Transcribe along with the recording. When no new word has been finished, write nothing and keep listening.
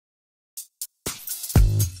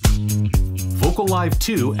VocaLive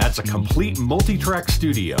 2 adds a complete multi-track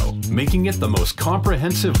studio, making it the most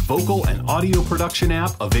comprehensive vocal and audio production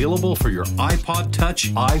app available for your iPod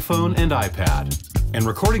Touch, iPhone, and iPad. And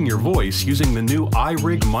recording your voice using the new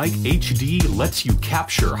iRig Mic HD lets you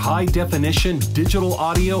capture high-definition digital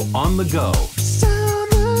audio on the go.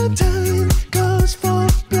 Summertime goes for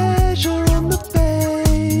pleasure on the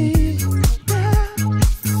bay.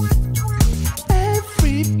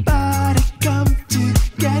 Everybody come to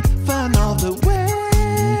get fun all the way.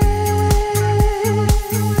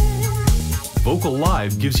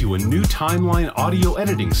 VocaLive gives you a new timeline audio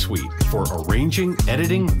editing suite for arranging,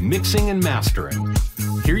 editing, mixing, and mastering.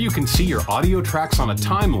 Here you can see your audio tracks on a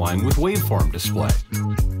timeline with waveform display.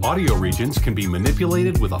 Audio regions can be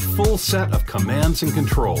manipulated with a full set of commands and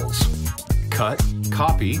controls. Cut,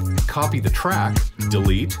 copy the track,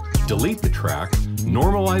 delete the track,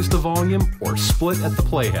 normalize the volume, or split at the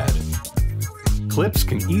playhead. Clips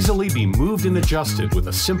can easily be moved and adjusted with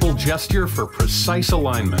a simple gesture for precise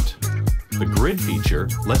alignment. The grid feature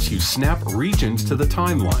lets you snap regions to the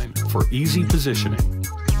timeline for easy positioning.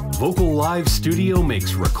 VocaLive Studio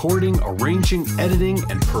makes recording, arranging, editing,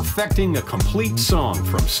 and perfecting a complete song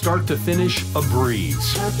from start to finish a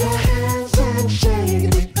breeze. Clap your hands and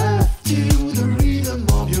shake it up to the rhythm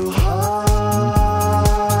of your heart.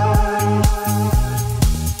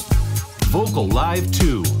 VocaLive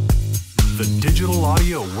 2, the digital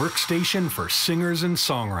audio workstation for singers and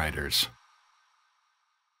songwriters.